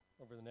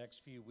over the next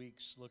few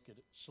weeks, look at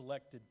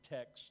selected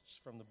texts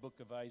from the book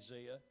of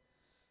Isaiah.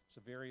 It's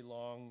a very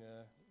long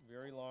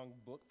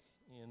book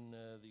in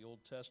the Old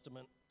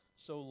Testament.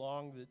 So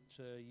long that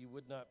you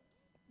would not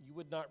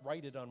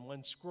write it on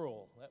one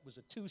scroll. That was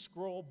a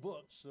 2-scroll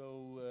book,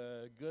 so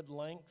good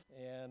length.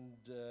 And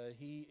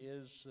he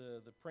is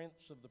the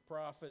prince of the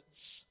prophets,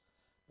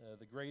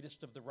 the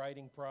greatest of the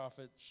writing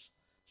prophets.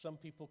 Some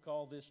people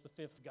call this the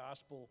fifth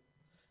gospel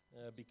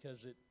because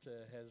it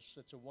has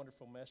such a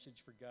wonderful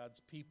message for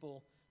God's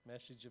people,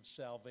 message of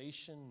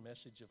salvation,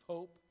 message of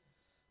hope,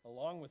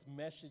 along with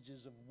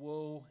messages of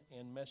woe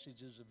and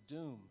messages of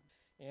doom.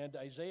 And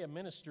Isaiah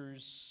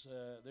ministers,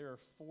 there are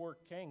 4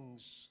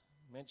 kings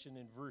mentioned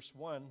in verse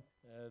 1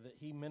 that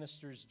he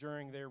ministers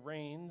during their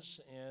reigns,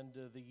 and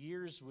the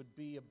years would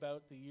be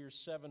about the year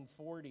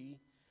 740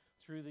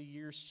 through the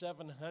year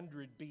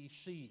 700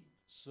 BC.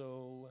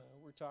 So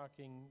we're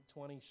talking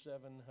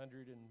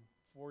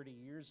 2,740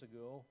 years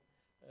ago.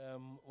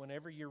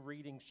 Whenever you're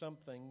reading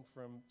something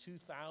from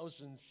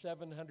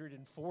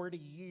 2,740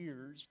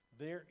 years,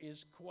 there is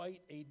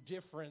quite a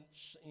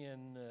difference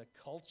in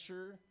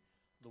culture,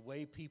 the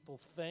way people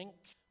think,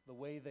 the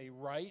way they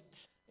write,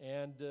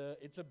 and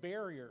it's a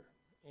barrier.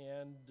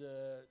 And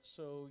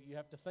so you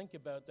have to think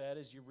about that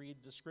as you read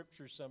the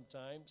Scripture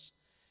sometimes.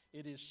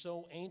 It is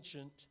so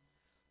ancient,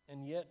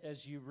 and yet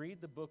as you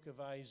read the book of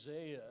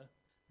Isaiah,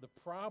 the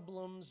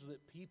problems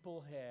that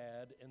people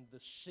had and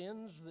the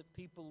sins that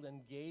people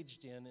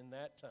engaged in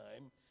that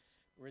time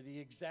were the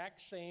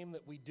exact same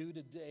that we do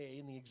today,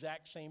 and the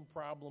exact same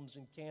problems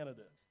in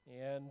Canada.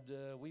 And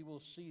we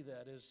will see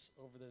that as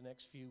over the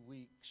next few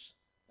weeks.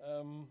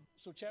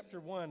 So chapter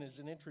 1 is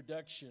an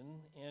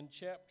introduction, and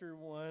chapter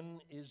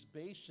 1 is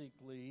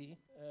basically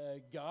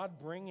God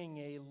bringing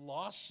a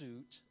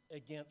lawsuit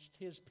against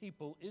his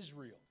people,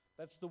 Israel.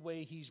 That's the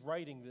way he's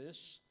writing this.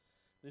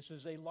 This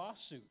is a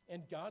lawsuit,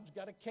 and God's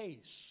got a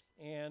case,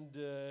 and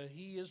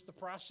he is the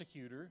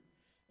prosecutor,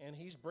 and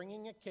he's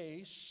bringing a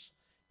case,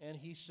 and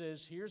he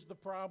says, here's the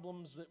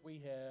problems that we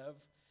have,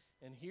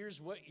 and here's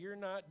what you're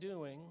not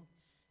doing,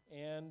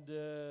 and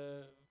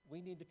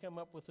we need to come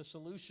up with a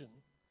solution,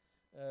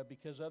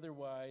 because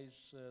otherwise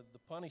the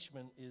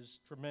punishment is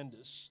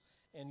tremendous,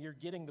 and you're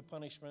getting the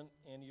punishment,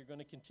 and you're going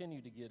to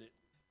continue to get it.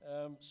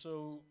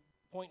 So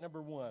point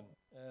number 1.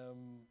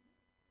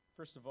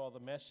 First of all, the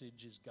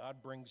message is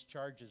God brings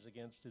charges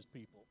against his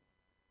people.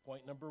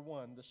 Point number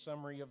 1, the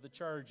summary of the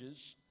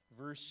charges,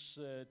 verse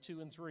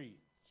 2 and 3.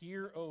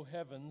 Hear, O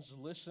heavens,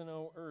 listen,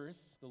 O earth,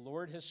 the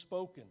Lord has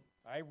spoken.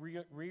 I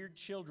reared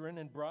children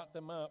and brought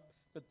them up,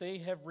 but they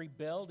have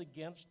rebelled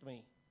against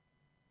me.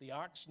 The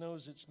ox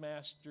knows its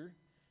master,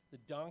 the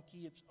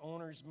donkey its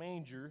owner's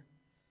manger,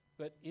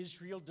 but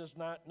Israel does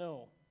not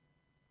know.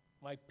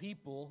 My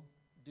people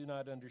do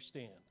not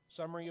understand.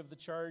 Summary of the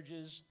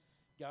charges.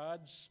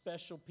 God's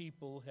special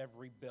people have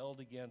rebelled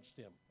against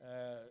him.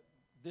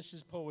 This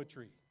is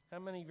poetry. How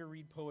many of you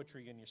read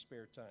poetry in your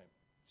spare time?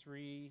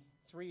 3.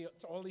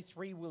 Only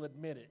 3 will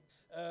admit it.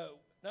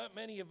 Not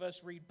many of us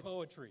read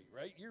poetry,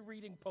 right? You're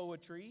reading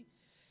poetry,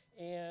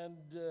 and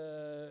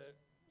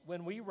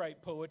when we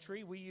write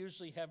poetry, we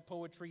usually have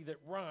poetry that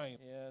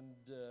rhymes. And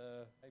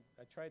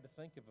I tried to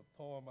think of a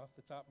poem off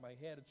the top of my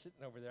head. It's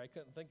sitting over there. I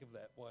couldn't think of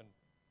that one.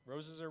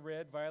 Roses are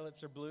red,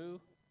 violets are blue.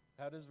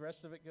 How does the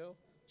rest of it go?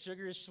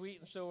 Sugar is sweet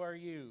and so are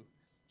you.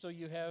 So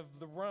you have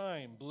the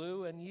rhyme,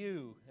 blue and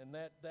you, and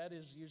that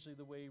is usually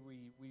the way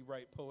we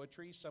write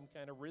poetry, some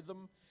kind of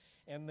rhythm,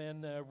 and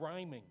then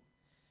rhyming.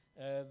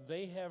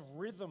 They have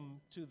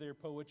rhythm to their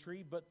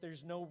poetry, but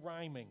there's no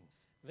rhyming.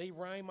 They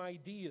rhyme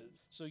ideas.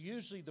 So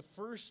usually the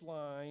first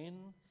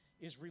line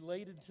is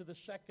related to the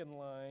second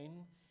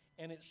line,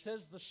 and it says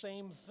the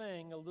same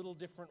thing a little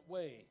different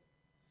way,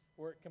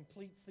 or it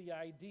completes the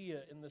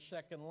idea in the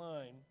second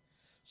line.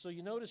 So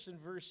you notice in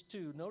verse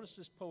 2, notice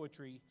this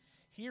poetry,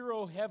 hear,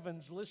 O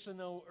heavens, listen,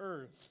 O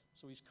earth.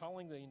 So he's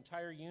calling the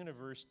entire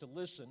universe to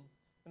listen.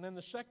 And then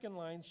the second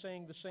line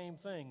saying the same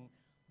thing,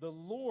 the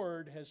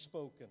Lord has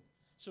spoken.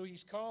 So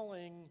he's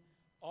calling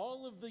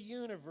all of the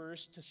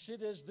universe to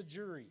sit as the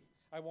jury.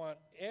 I want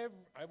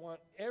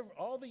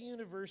all the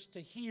universe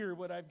to hear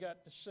what I've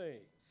got to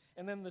say.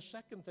 And then the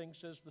second thing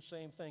says the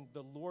same thing,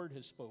 the Lord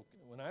has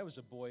spoken. When I was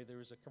a boy, there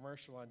was a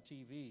commercial on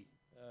TV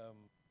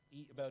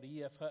about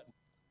E.F. Hutton.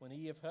 When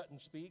E.F. Hutton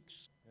speaks,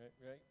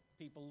 right,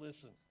 people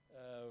listen.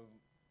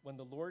 When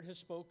the Lord has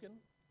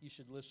spoken, you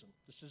should listen.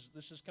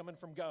 This is coming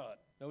from God.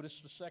 Notice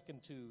the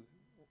second 2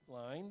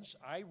 lines.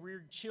 I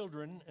reared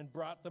children and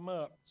brought them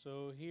up.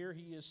 So here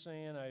he is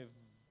saying, I've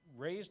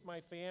raised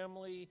my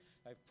family,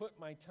 I've put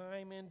my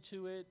time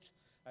into it,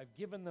 I've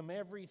given them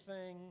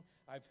everything,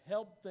 I've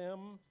helped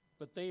them,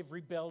 but they've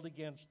rebelled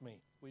against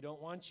me. We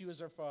don't want you as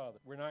our father.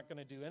 We're not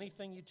going to do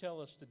anything you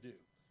tell us to do.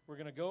 We're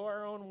going to go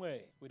our own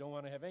way. We don't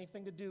want to have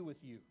anything to do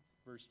with you.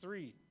 Verse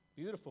 3,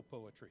 beautiful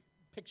poetry,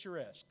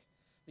 picturesque.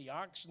 The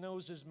ox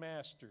knows his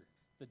master,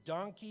 the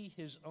donkey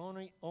his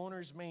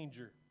owner's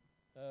manger.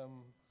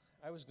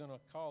 I was going to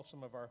call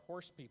some of our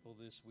horse people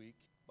this week,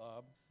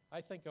 Bob,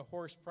 I think a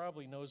horse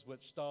probably knows what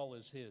stall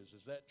is his.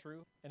 Is that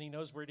true? And he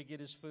knows where to get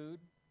his food?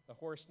 A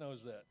horse knows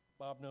that.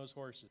 Bob knows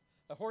horses.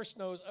 A horse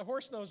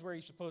knows where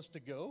he's supposed to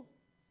go.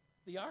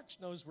 The ox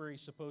knows where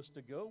he's supposed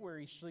to go, where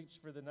he sleeps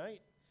for the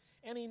night,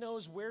 and he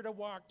knows where to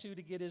walk to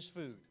get his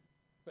food.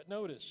 But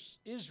notice,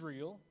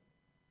 Israel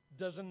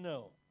doesn't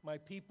know. My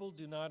people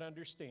do not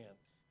understand.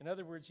 In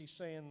other words, he's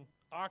saying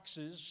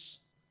oxes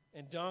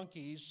and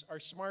donkeys are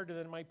smarter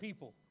than my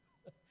people.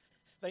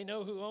 They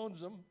know who owns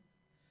them.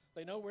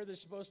 They know where they're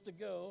supposed to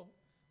go.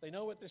 They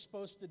know what they're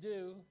supposed to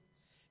do.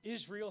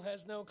 Israel has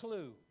no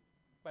clue.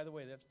 By the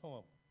way, that's a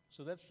poem.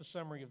 So that's the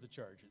summary of the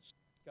charges.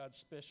 God's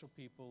special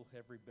people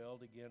have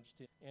rebelled against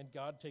him, and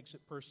God takes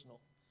it personal.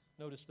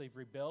 Notice they've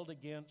rebelled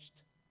against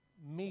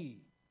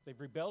me. They've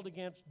rebelled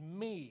against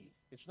me.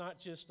 It's not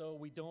just,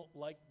 we don't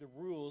like the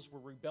rules. We're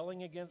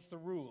rebelling against the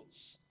rules.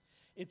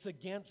 It's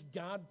against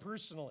God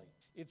personally.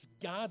 It's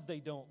God they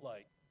don't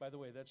like. By the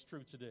way, that's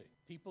true today.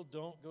 People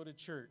don't go to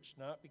church,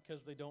 not because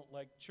they don't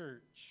like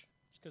church.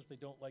 It's because they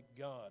don't like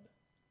God.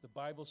 The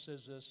Bible says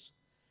this,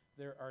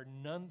 there are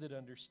none that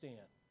understand.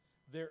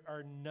 There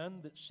are none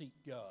that seek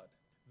God.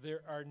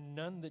 There are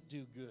none that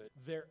do good.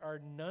 There are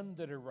none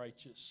that are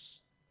righteous.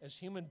 As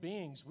human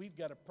beings, we've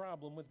got a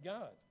problem with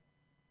God.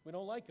 We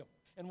don't like him.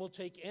 And we'll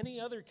take any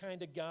other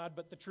kind of God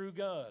but the true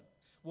God.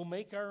 We'll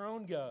make our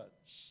own gods.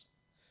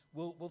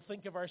 We'll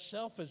think of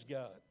ourselves as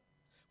God.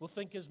 We'll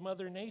think as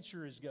Mother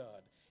Nature is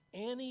God.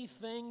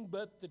 Anything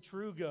but the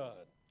true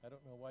God. I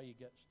don't know why you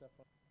get stuff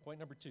on. Point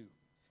number 2.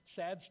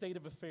 Sad state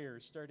of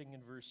affairs, starting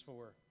in verse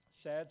 4.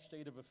 Sad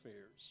state of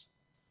affairs.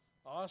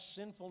 Ah,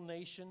 sinful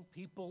nation,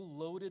 people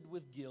loaded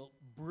with guilt,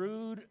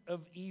 brood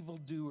of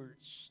evildoers.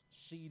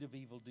 Seed of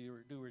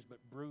evildoers, but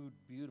brood,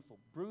 beautiful.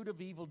 Brood of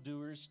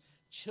evildoers,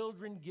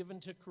 children given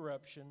to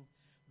corruption.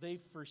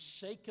 They've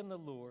forsaken the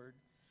Lord.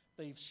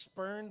 They've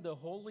spurned the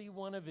Holy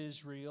One of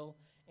Israel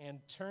and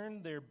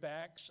turned their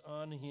backs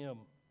on him.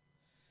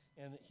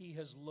 And he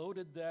has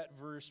loaded that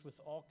verse with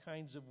all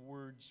kinds of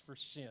words for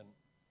sin.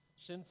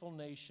 Sinful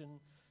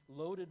nation,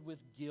 loaded with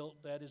guilt,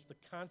 that is the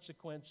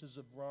consequences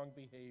of wrong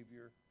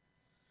behavior.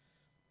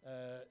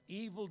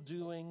 Evil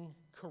doing,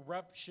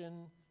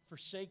 corruption,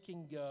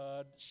 forsaking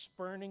God,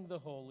 spurning the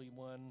Holy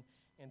One,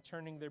 and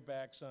turning their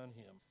backs on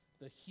him.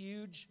 The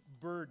huge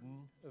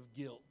burden of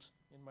guilt.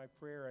 In my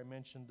prayer, I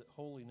mentioned that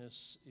holiness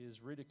is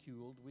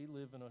ridiculed. We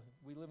live in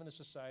a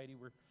society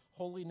where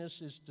holiness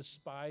is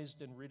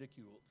despised and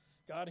ridiculed.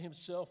 God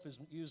himself is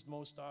used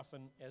most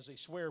often as a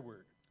swear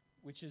word,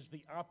 which is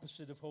the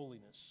opposite of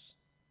holiness.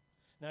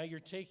 Now you're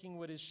taking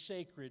what is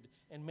sacred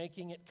and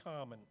making it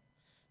common.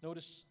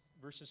 Notice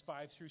verses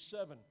 5 through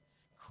 7.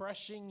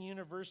 Crushing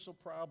universal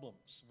problems.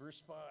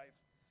 Verse 5.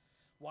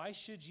 Why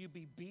should you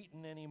be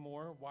beaten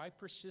anymore? Why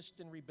persist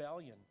in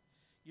rebellion?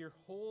 Your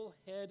whole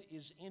head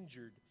is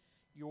injured,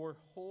 your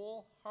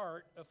whole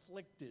heart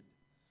afflicted.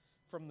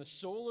 From the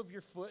sole of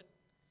your foot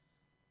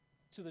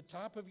to the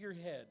top of your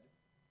head,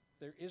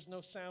 there is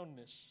no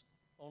soundness,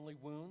 only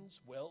wounds,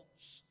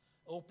 welts,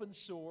 open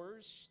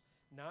sores,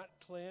 not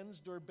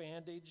cleansed or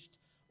bandaged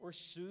or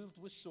soothed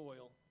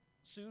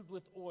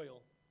with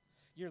oil.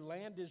 Your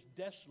land is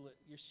desolate,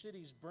 your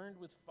cities burned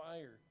with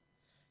fire.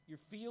 Your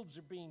fields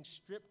are being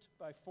stripped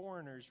by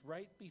foreigners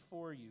right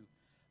before you,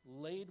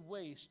 laid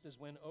waste as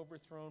when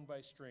overthrown by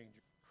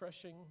strangers.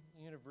 Crushing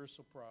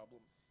universal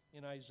problem.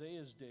 In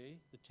Isaiah's day,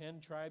 the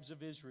 10 tribes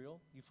of Israel,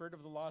 you've heard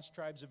of the lost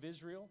tribes of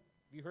Israel?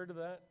 Have you heard of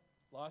that?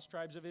 Lost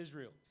tribes of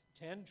Israel.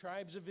 10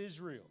 tribes of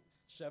Israel,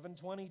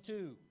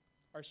 722,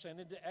 are sent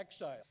into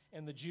exile,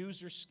 and the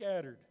Jews are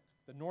scattered.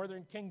 The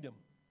northern kingdom,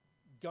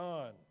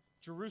 gone.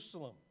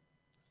 Jerusalem,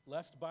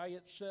 left by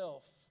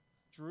itself.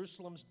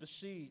 Jerusalem's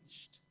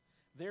besieged.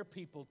 Their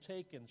people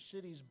taken,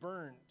 cities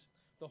burned.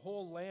 The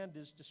whole land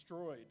is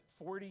destroyed.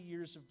 40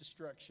 years of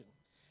destruction.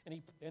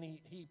 And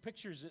he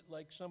pictures it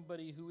like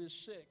somebody who is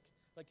sick,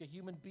 like a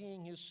human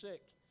being who's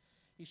sick.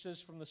 He says,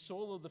 from the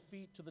sole of the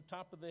feet to the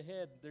top of the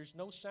head, there's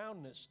no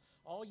soundness.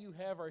 All you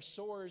have are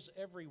sores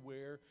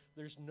everywhere.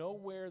 There's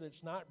nowhere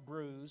that's not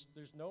bruised.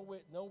 There's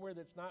nowhere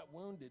that's not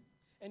wounded.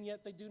 And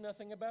yet they do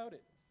nothing about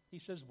it.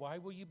 He says, why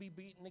will you be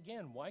beaten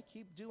again? Why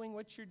keep doing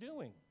what you're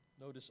doing?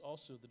 Notice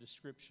also the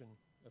description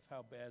of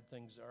how bad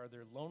things are.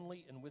 They're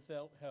lonely and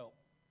without help.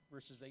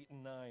 Verses 8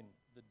 and 9.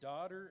 The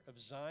daughter of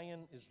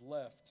Zion is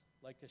left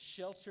like a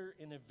shelter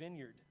in a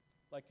vineyard,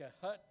 like a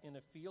hut in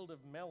a field of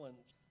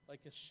melons, like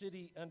a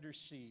city under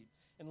siege.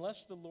 Unless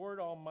the Lord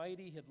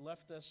Almighty had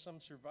left us some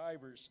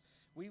survivors,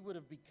 we would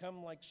have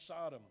become like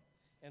Sodom,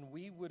 and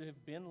we would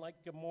have been like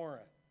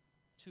Gomorrah,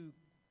 2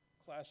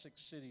 classic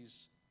cities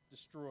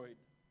destroyed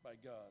by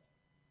God.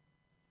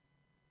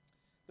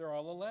 They're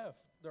all left.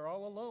 They're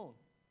all alone.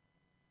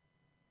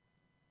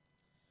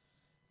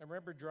 I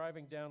remember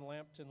driving down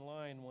Lambton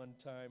Line one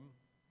time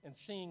and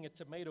seeing a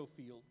tomato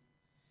field.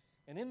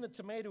 And in the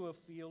tomato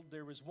field,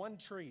 there was one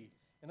tree.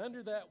 And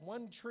under that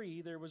one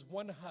tree, there was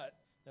one hut.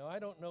 Now, I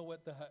don't know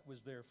what the hut was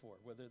there for,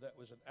 whether that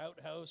was an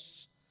outhouse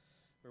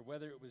or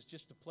whether it was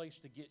just a place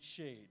to get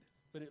shade.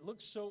 But it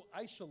looked so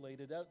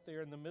isolated out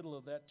there in the middle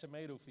of that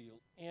tomato field.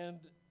 And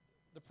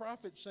The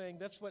prophet's saying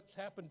that's what's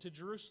happened to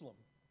Jerusalem.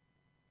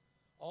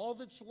 All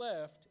that's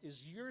left is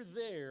you're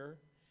there,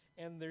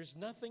 and there's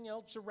nothing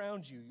else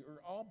around you.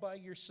 You're all by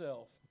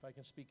yourself. If I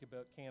can speak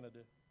about Canada,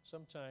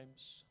 sometimes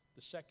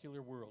the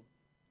secular world,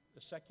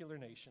 a secular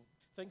nation,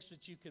 thinks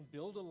that you can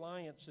build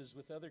alliances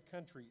with other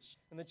countries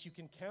and that you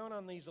can count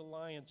on these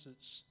alliances,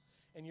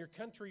 and your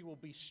country will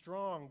be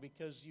strong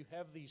because you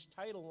have these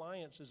tight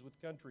alliances with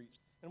countries.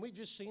 And we've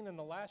just seen in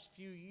the last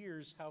few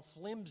years how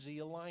flimsy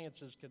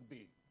alliances can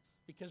be.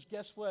 Because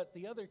guess what?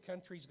 The other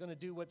country's going to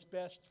do what's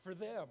best for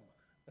them,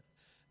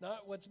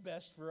 not what's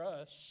best for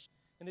us.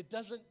 And it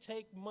doesn't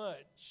take much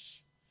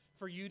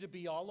for you to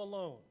be all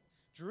alone.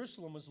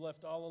 Jerusalem was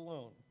left all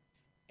alone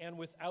and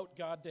without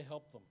God to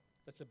help them.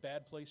 That's a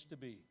bad place to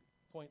be.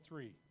 Point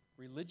 3,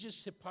 religious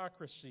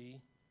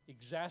hypocrisy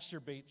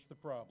exacerbates the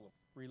problem.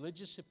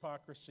 Religious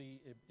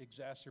hypocrisy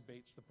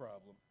exacerbates the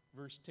problem.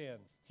 Verse 10,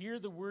 hear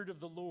the word of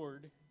the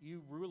Lord,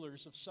 you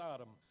rulers of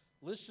Sodom.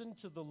 Listen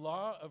to the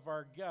law of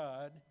our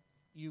God,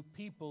 you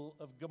people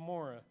of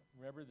Gomorrah.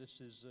 Remember, this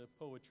is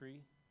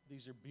poetry.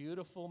 These are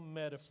beautiful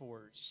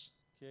metaphors.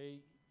 Okay,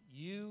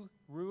 you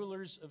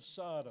rulers of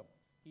Sodom.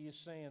 He is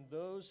saying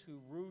those who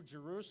rule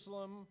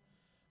Jerusalem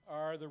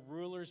are the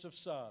rulers of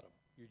Sodom.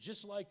 You're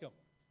just like them.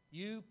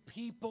 You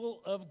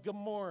people of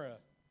Gomorrah.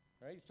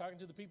 Right? He's talking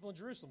to the people in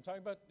Jerusalem.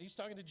 He's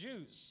talking to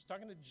Jews. He's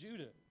talking to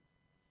Judah.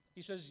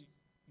 He says,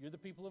 you're the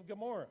people of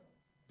Gomorrah.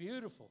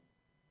 Beautiful,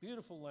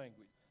 beautiful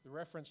language. The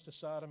reference to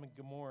Sodom and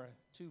Gomorrah,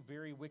 two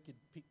very wicked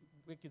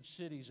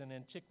cities in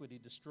antiquity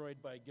destroyed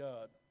by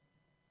God.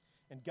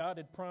 And God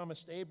had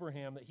promised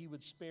Abraham that he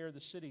would spare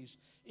the cities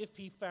if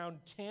he found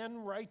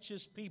 10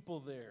 righteous people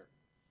there.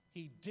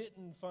 He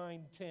didn't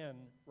find 10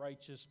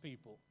 righteous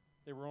people.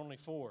 There were only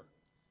 4.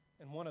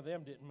 And one of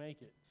them didn't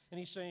make it. And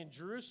he's saying,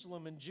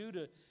 Jerusalem and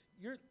Judah,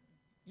 you're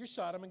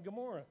Sodom and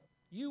Gomorrah.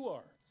 You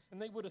are. And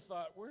they would have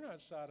thought, we're not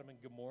Sodom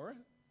and Gomorrah.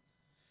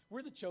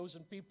 We're the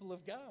chosen people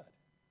of God.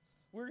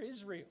 We're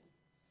Israel.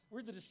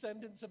 We're the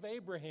descendants of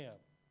Abraham.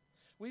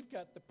 We've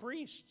got the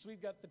priests.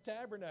 We've got the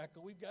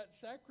tabernacle. We've got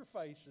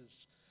sacrifices.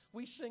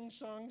 We sing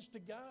songs to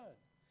God.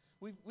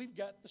 We've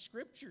got the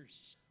scriptures.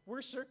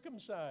 We're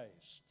circumcised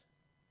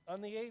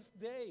on the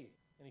 8th day.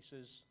 And he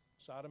says,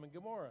 Sodom and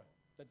Gomorrah.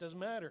 That doesn't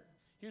matter.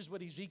 Here's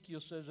what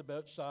Ezekiel says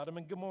about Sodom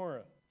and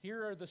Gomorrah.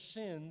 Here are the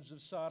sins of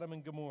Sodom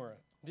and Gomorrah.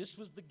 This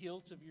was the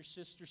guilt of your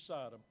sister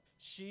Sodom.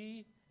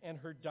 She and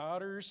her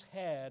daughters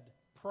had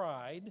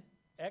pride,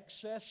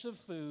 excess of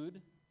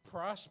food,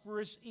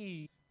 prosperous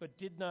ease, but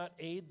did not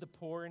aid the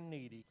poor and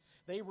needy.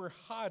 They were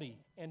haughty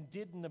and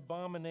did an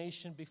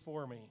abomination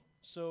before me.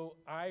 So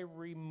I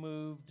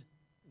removed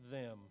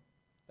them.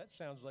 That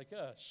sounds like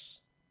us.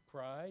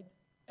 Pride,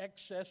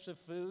 excess of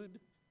food,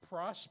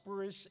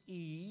 prosperous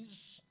ease.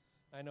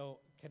 I know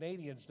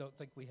Canadians don't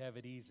think we have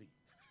it easy.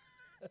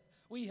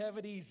 We have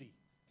it easy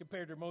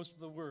compared to most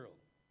of the world.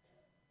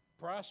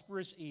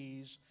 Prosperous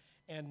ease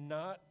and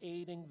not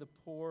aiding the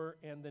poor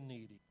and the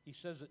needy. He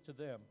says it to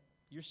them.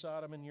 You're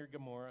Sodom and you're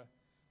Gomorrah.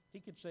 He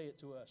could say it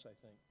to us, I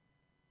think.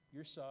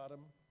 You're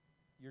Sodom,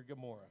 you're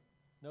Gomorrah.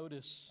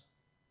 Notice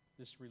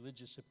this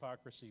religious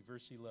hypocrisy,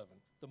 verse 11.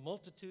 The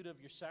multitude of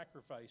your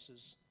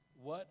sacrifices,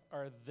 what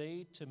are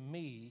they to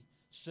me,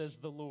 says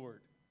the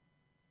Lord.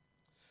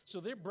 So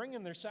they're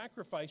bringing their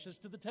sacrifices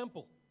to the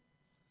temple.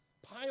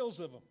 Piles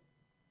of them.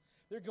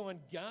 They're going,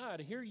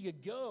 God, here you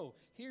go.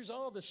 Here's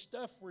all the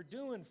stuff we're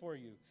doing for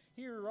you.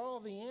 Here are all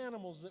the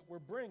animals that we're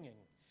bringing.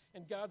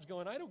 And God's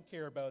going, I don't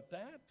care about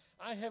that.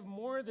 I have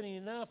more than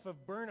enough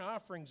of burnt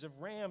offerings of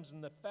rams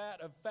and the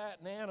fat of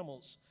fattened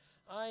animals.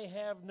 I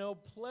have no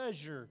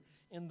pleasure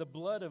in the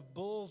blood of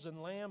bulls and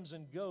lambs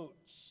and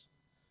goats.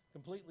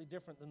 Completely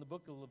different than the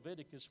book of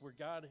Leviticus, where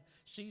God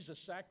sees a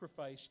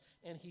sacrifice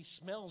and he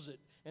smells it,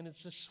 and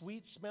it's a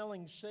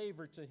sweet-smelling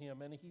savor to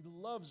him, and he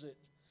loves it.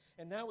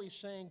 And now he's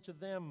saying to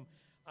them,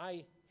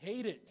 I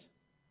hate it.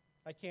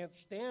 I can't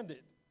stand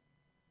it.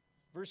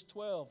 Verse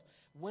 12,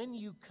 when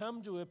you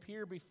come to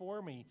appear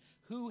before me,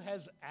 who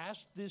has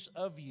asked this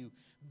of you,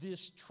 this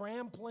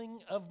trampling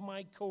of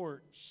my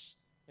courts?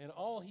 And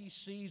all he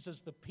sees as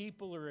the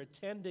people are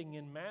attending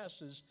in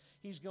masses,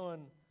 he's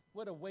going,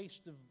 what a waste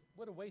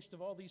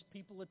of all these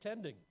people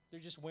attending. They're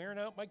just wearing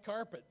out my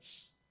carpets.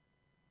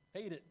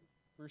 Hate it.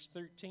 Verse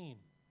 13,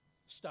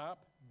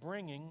 stop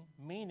bringing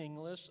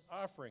meaningless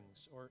offerings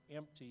or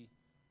empty,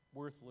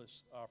 worthless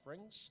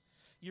offerings.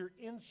 Your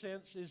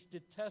incense is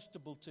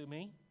detestable to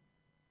me.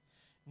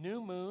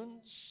 New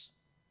moons,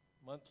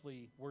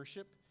 monthly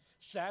worship.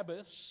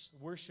 Sabbaths,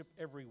 worship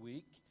every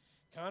week.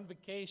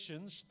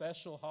 Convocations,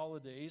 special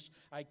holidays.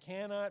 I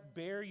cannot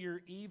bear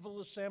your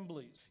evil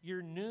assemblies.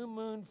 Your new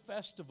moon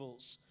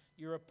festivals,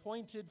 your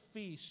appointed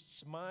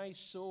feasts, my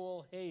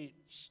soul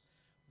hates.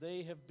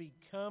 They have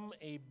become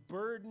a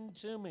burden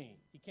to me.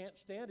 He can't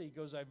stand it. He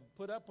goes, I've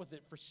put up with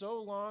it for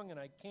so long and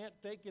I can't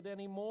take it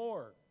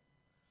anymore.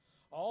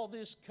 All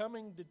this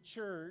coming to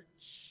church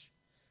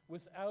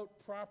without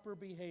proper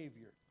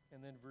behavior.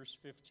 And then verse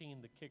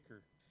 15, the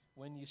kicker.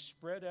 When you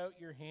spread out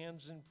your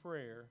hands in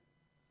prayer,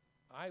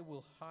 I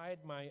will hide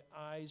my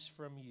eyes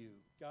from you.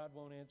 God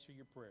won't answer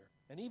your prayer.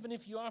 And even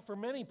if you offer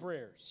many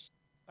prayers,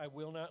 I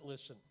will not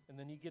listen. And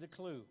then you get a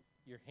clue.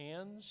 Your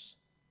hands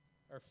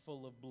are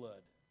full of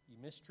blood. You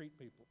mistreat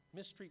people.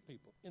 Mistreat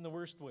people in the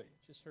worst way.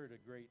 Just heard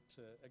a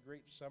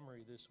great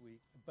summary this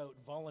week about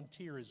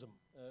volunteerism.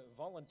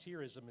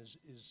 Volunteerism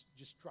is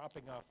just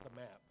dropping off the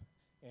map.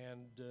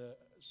 And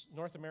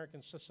North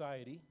American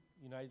society,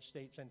 United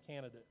States and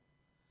Canada,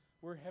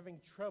 we're having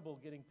trouble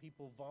getting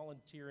people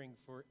volunteering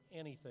for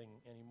anything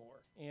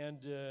anymore. And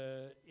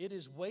it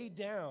is way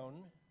down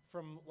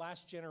from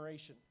last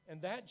generation.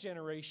 And that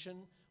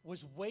generation was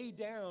way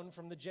down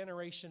from the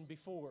generation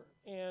before.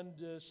 And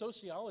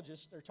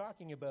sociologists are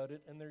talking about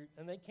it, and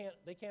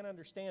they can't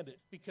understand it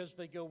because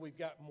they go, we've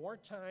got more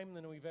time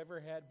than we've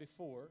ever had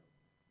before.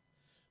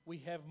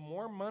 We have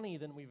more money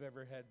than we've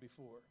ever had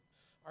before.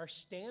 Our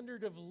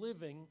standard of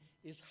living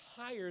is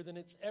higher than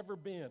it's ever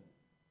been.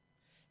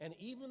 And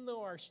even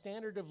though our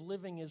standard of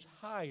living is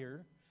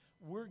higher,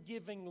 we're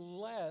giving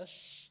less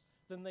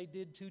than they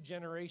did 2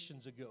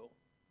 generations ago.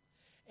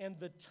 And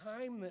the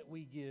time that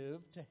we give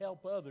to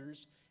help others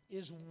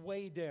is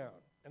way down.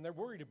 And they're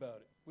worried about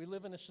it. We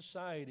live in a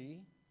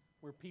society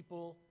where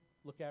people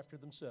look after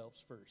themselves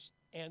first,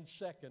 and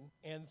second,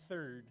 and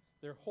third.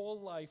 Their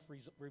whole life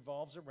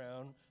revolves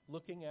around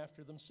looking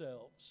after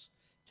themselves,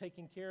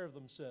 taking care of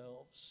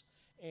themselves,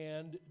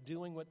 and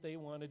doing what they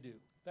want to do.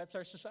 That's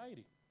our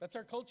society. That's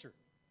our culture.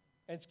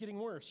 And it's getting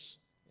worse.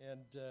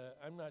 And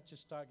I'm not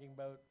just talking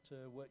about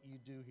what you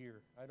do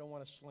here. I don't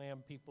want to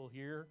slam people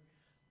here.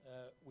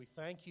 We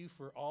thank you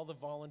for all the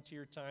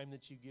volunteer time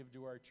that you give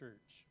to our church.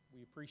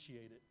 We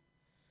appreciate it.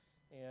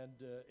 And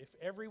if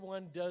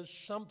everyone does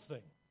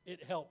something,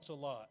 it helps a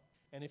lot.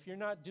 And if you're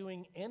not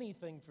doing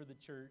anything for the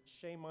church,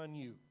 shame on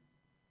you.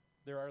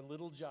 There are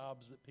little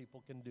jobs that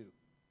people can do.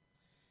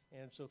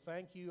 And so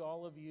thank you,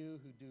 all of you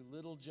who do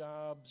little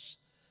jobs,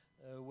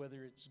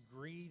 whether it's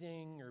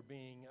greeting or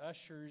being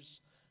ushers.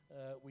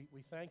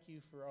 We thank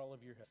you for all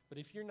of your help. But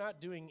if you're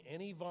not doing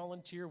any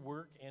volunteer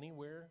work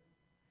anywhere,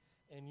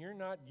 and you're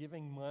not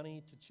giving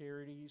money to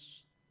charities,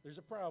 there's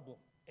a problem.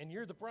 And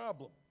you're the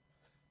problem.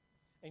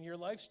 And your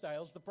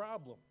lifestyle's the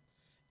problem.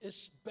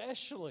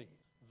 Especially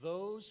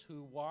those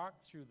who walk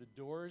through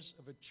the doors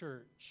of a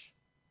church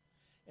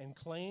and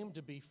claim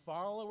to be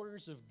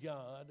followers of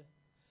God,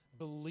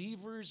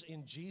 believers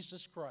in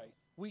Jesus Christ.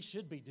 We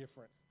should be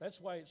different. That's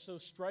why it's so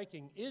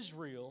striking.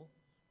 Israel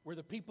were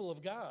the people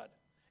of God,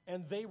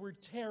 and they were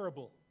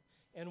terrible.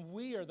 And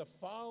we are the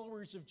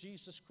followers of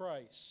Jesus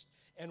Christ.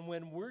 And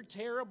when we're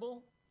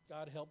terrible,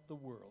 God help the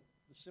world.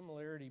 The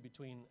similarity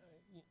between,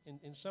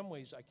 in some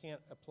ways, I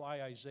can't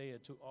apply Isaiah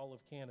to all of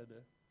Canada,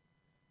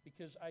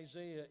 because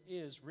Isaiah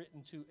is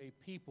written to a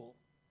people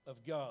of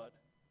God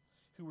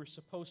who were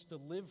supposed to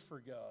live for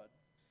God.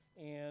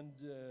 And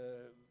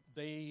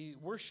they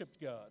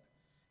worshiped God.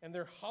 And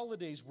their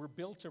holidays were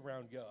built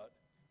around God.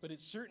 But it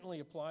certainly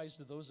applies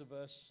to those of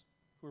us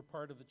who are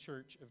part of the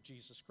church of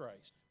Jesus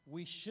Christ.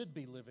 We should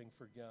be living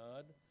for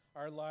God.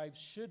 Our lives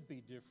should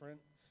be different.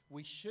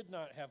 We should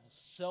not have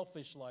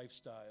selfish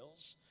lifestyles.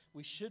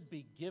 We should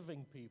be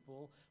giving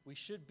people. We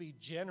should be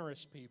generous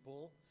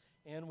people.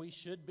 And we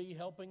should be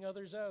helping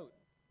others out.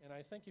 And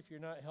I think if you're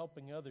not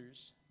helping others,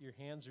 your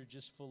hands are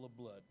just full of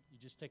blood.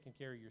 You're just taking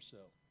care of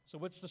yourself. So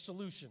what's the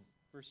solution?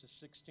 Verses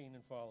 16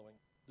 and following.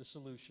 The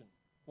solution.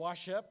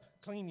 Wash up,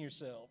 clean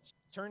yourselves.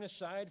 Turn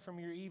aside from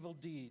your evil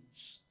deeds.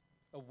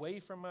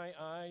 Away from my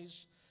eyes,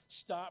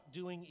 stop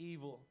doing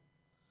evil.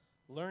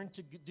 Learn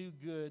to do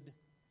good.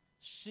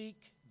 Seek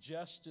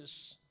justice.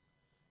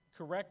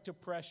 Correct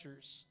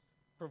oppressors.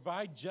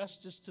 Provide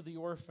justice to the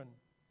orphan.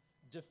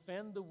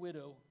 Defend the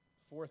widow.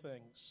 4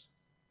 things.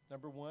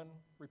 Number 1,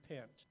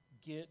 repent.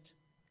 Get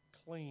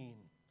clean.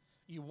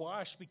 You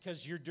wash because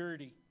you're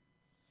dirty.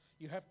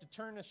 You have to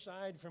turn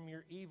aside from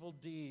your evil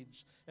deeds,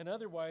 and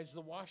otherwise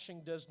the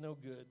washing does no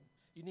good.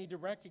 You need to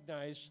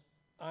recognize,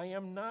 I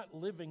am not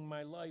living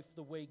my life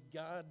the way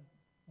God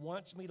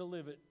wants me to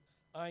live it.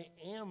 I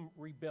am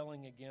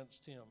rebelling against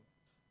Him.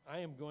 I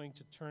am going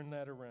to turn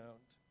that around.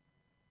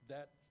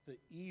 That's the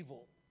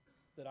evil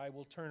that I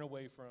will turn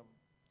away from.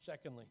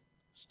 Secondly,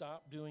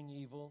 stop doing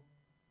evil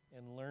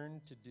and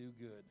learn to do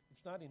good.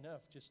 It's not enough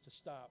just to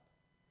stop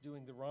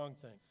doing the wrong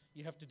thing.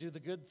 You have to do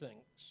the good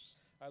things.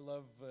 I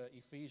love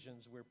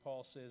Ephesians, where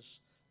Paul says,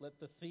 let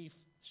the thief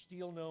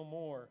steal no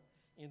more.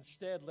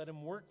 Instead, let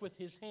him work with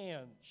his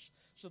hands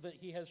so that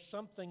he has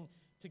something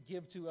to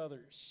give to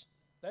others.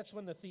 That's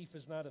when the thief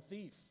is not a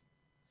thief.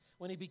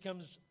 When he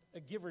becomes a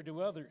giver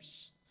to others.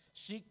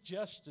 Seek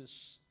justice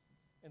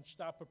and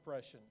stop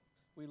oppression.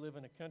 We live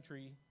in a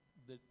country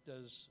that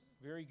does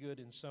very good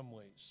in some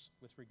ways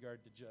with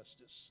regard to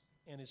justice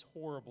and is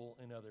horrible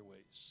in other ways.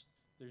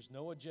 There's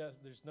no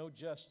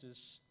justice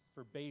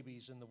for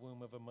babies in the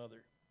womb of a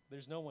mother.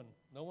 There's no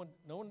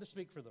one to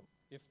speak for them.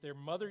 If their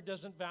mother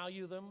doesn't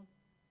value them,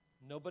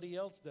 nobody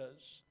else does.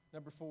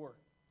 Number 4,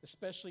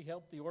 especially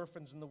help the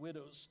orphans and the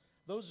widows.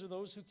 Those are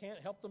those who can't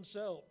help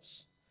themselves.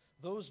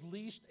 Those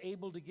least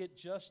able to get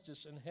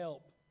justice and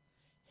help.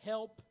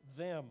 Help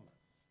them.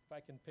 If I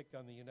can pick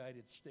on the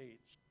United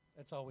States,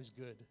 that's always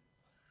good.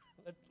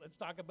 Let's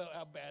talk about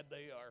how bad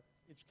they are.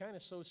 It's kind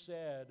of so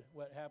sad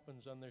what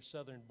happens on their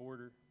southern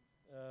border.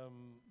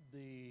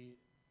 The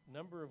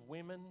number of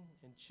women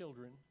and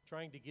children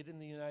trying to get in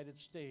the United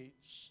States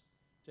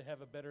to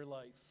have a better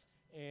life,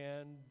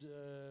 and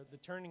the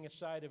turning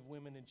aside of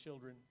women and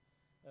children,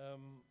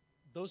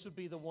 those would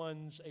be the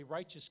ones a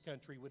righteous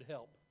country would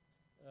help.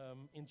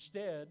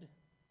 Instead,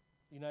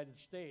 the United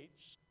States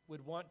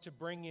would want to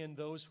bring in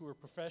those who are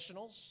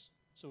professionals.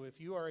 So if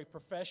you are a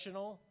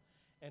professional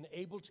and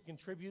able to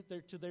contribute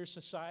to their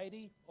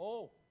society,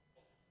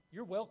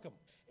 you're welcome.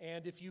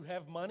 And if you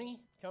have money,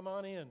 come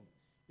on in.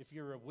 If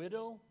you're a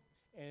widow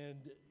and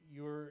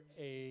you're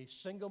a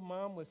single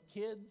mom with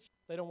kids,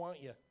 they don't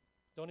want you.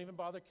 Don't even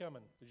bother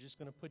coming. They're just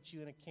going to put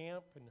you in a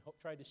camp and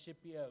try to ship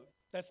you out.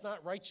 That's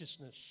not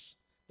righteousness.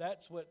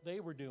 That's what they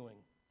were doing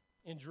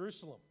in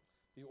Jerusalem.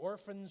 The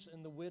orphans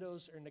and the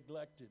widows are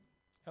neglected.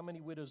 How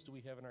many widows do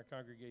we have in our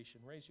congregation?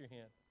 Raise your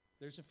hand.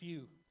 There's a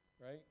few,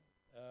 right?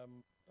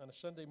 On a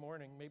Sunday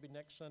morning, maybe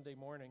next Sunday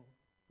morning,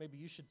 maybe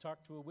you should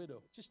talk to a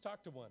widow. Just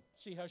talk to one.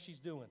 See how she's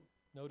doing.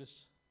 Notice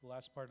the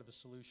last part of the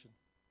solution.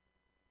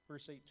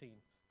 Verse 18.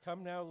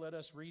 Come now, let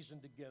us reason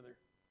together,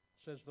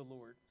 says the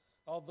Lord.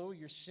 Although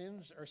your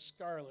sins are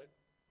scarlet,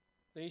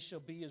 they shall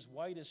be as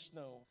white as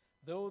snow.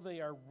 Though they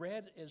are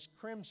red as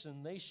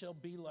crimson, they shall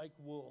be like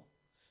wool.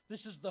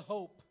 This is the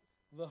hope.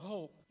 The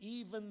hope.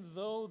 Even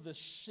though the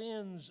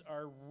sins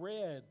are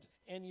red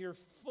and you're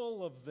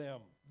full of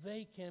them,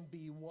 they can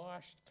be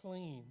washed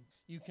clean.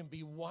 You can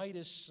be white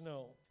as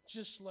snow,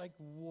 just like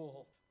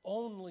wool.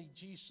 Only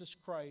Jesus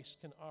Christ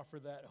can offer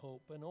that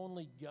hope, and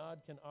only God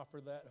can offer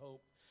that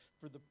hope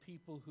for the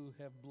people who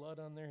have blood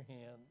on their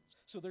hands.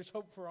 So there's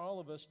hope for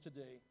all of us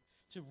today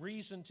to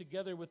reason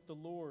together with the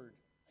Lord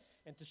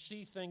and to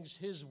see things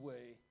His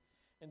way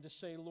and to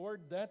say,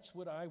 Lord, that's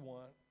what I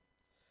want.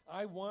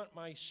 I want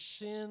my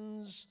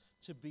sins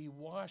to be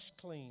washed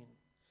clean,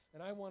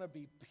 and I want to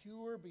be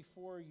pure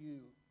before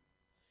you.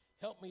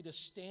 Help me to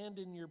stand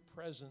in your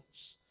presence,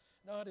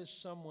 not as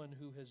someone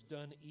who has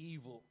done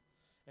evil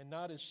and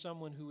not as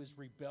someone who is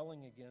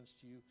rebelling against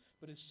you,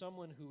 but as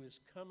someone who is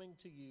coming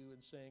to you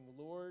and saying,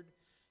 Lord,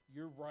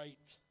 you're right.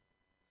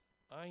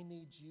 I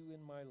need you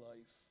in my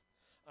life.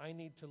 I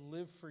need to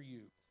live for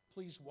you.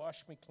 Please wash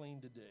me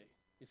clean today.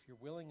 If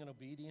you're willing and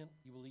obedient,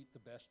 you will eat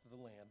the best of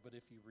the land. But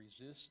if you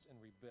resist and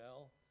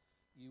rebel,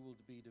 you will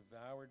be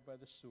devoured by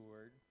the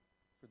sword,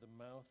 for the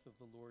mouth of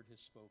the Lord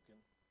has spoken.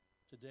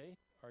 Today,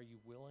 are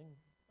you willing?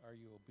 Are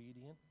you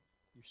obedient?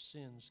 Your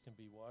sins can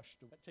be washed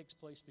away. That takes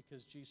place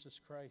because Jesus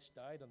Christ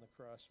died on the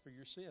cross for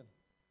your sin,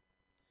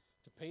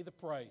 to pay the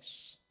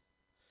price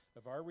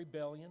of our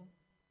rebellion,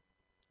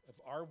 of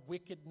our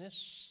wickedness,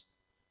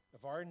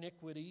 of our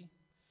iniquity,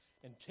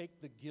 and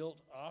take the guilt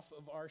off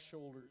of our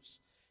shoulders.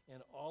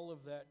 And all of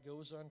that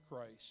goes on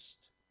Christ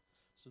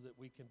so that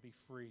we can be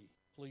free.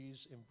 Please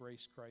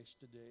embrace Christ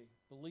today.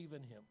 Believe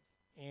in Him.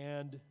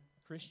 And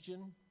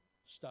Christian,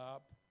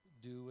 stop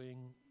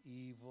doing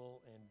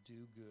evil and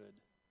do good.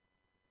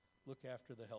 Look after the help.